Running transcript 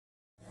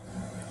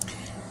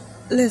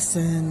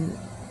Listen,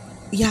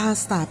 y'all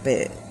stop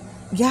it.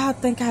 Y'all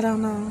think I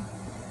don't know?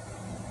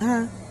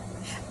 Huh?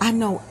 I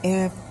know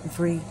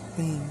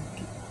everything.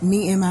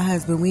 Me and my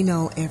husband, we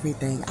know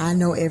everything. I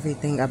know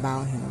everything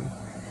about him.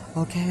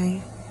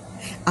 Okay?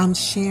 I'm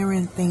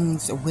sharing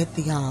things with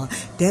y'all.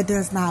 That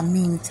does not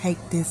mean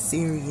take this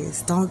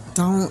serious. Don't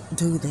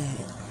do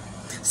that.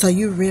 So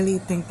you really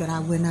think that I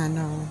would not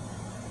know?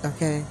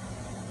 Okay?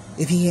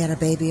 If he had a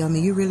baby on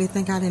me, you really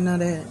think I didn't know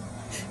that?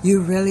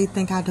 You really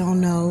think I don't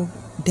know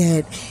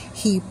that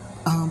he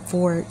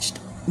forged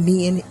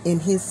me in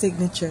his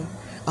signature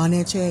on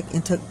that check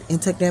and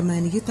took that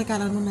money? You think I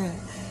don't know that?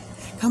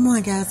 Come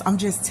on, guys. I'm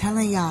just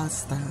telling y'all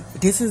stuff.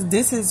 This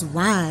is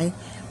why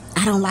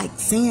I don't like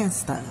saying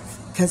stuff.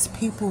 Because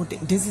people,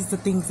 this is the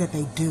things that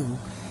they do.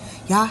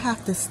 Y'all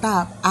have to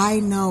stop.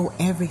 I know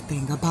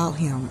everything about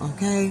him,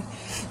 okay?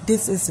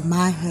 This is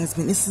my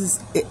husband. This is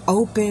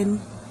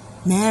open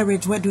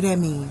marriage. What do that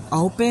mean?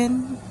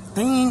 Open?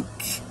 Think.